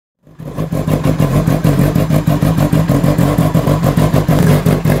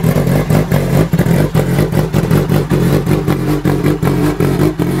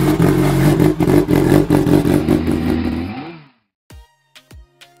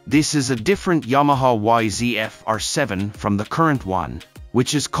This is a different Yamaha YZF R7 from the current one,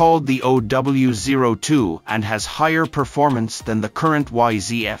 which is called the OW02 and has higher performance than the current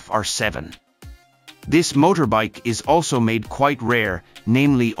YZF R7. This motorbike is also made quite rare,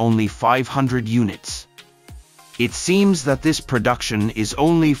 namely only 500 units. It seems that this production is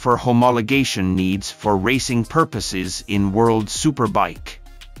only for homologation needs for racing purposes in World Superbike.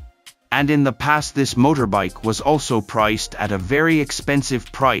 And in the past this motorbike was also priced at a very expensive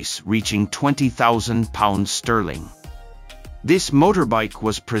price, reaching £20,000 sterling. This motorbike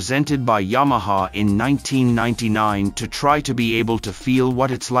was presented by Yamaha in 1999 to try to be able to feel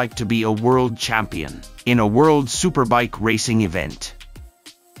what it's like to be a world champion in a World Superbike racing event.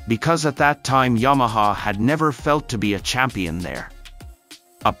 Because at that time Yamaha had never felt to be a champion there.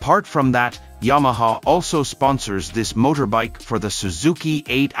 Apart from that, Yamaha also sponsors this motorbike for the Suzuki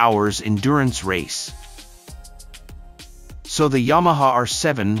 8 Hours Endurance Race. So the Yamaha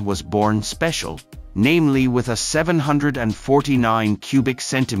R7 was born special, namely with a 749 cubic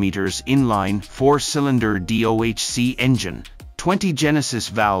centimeters inline 4-cylinder DOHC engine, 20 Genesis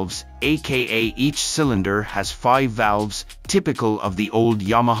valves, aka each cylinder has 5 valves, typical of the old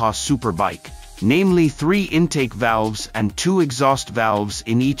Yamaha Superbike, namely 3 intake valves and 2 exhaust valves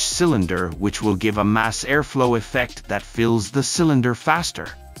in each cylinder, which will give a mass airflow effect that fills the cylinder faster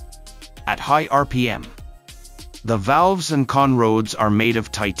at high RPM. The valves and conrods are made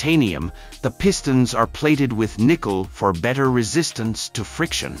of titanium, the pistons are plated with nickel for better resistance to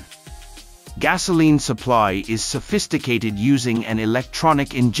friction. Gasoline supply is sophisticated using an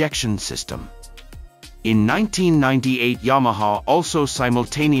electronic injection system. In 1998 Yamaha also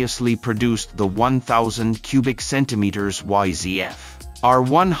simultaneously produced the 1000 cubic centimeters YZF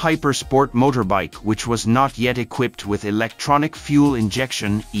R1 Hypersport motorbike, which was not yet equipped with electronic fuel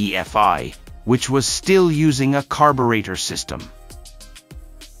injection EFI, which was still using a carburetor system.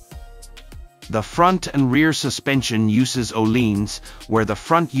 The front and rear suspension uses Öhlins, where the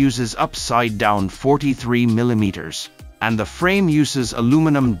front uses upside-down 43 mm, and the frame uses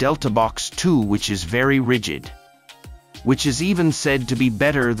aluminum Delta Box 2, which is very rigid, which is even said to be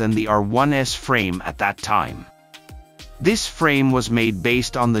better than the R1S frame at that time. This frame was made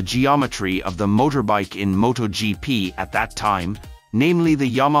based on the geometry of the motorbike in MotoGP at that time, namely the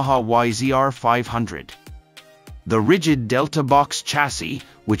Yamaha YZR 500. The rigid Delta Box chassis,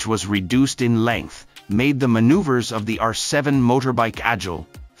 which was reduced in length, made the maneuvers of the R7 motorbike agile,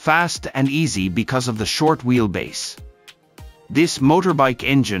 fast and easy because of the short wheelbase. This motorbike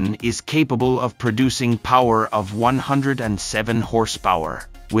engine is capable of producing power of 107 horsepower,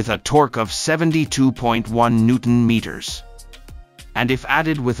 with a torque of 72.1 Newton-meters. And if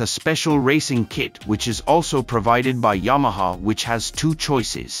added with a special racing kit, which is also provided by Yamaha, which has 2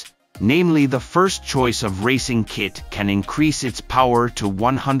 choices, namely the first choice of racing kit can increase its power to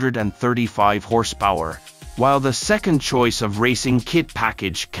 135 horsepower, while the second choice of racing kit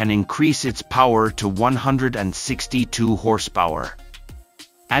package can increase its power to 162 horsepower.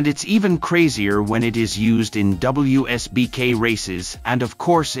 And it's even crazier when it is used in WSBK races, and of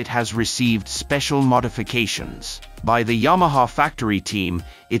course it has received special modifications by the Yamaha factory team.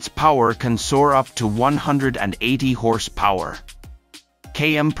 Its power can soar up to 180 horsepower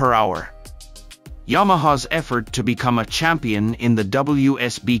km per hour. Yamaha's effort to become a champion in the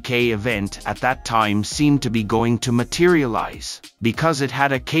WSBK event at that time seemed to be going to materialize, because it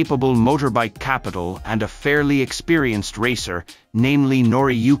had a capable motorbike capital and a fairly experienced racer, namely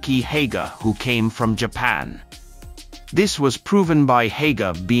Noriyuki Heiga, who came from Japan. This was proven by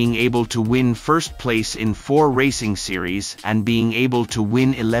Heiga being able to win first place in 4 racing series and being able to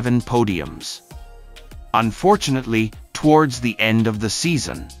win 11 podiums. Unfortunately, towards the end of the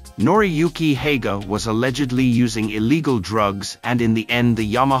season, Noriyuki Heiga was allegedly using illegal drugs, and in the end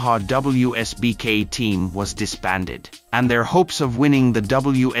the Yamaha WSBK team was disbanded, and their hopes of winning the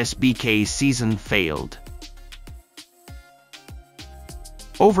WSBK season failed.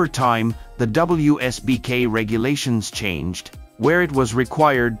 Over time, the WSBK regulations changed, where it was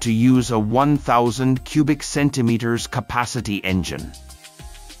required to use a 1000 cubic centimeters capacity engine.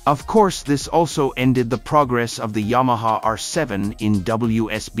 Of course, this also ended the progress of the Yamaha R7 in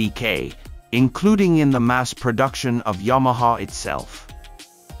WSBK, including in the mass production of Yamaha itself,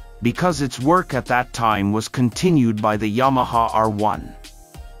 because its work at that time was continued by the Yamaha R1.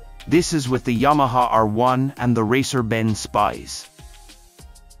 This is with the Yamaha R1 and the Racer Ben Spies.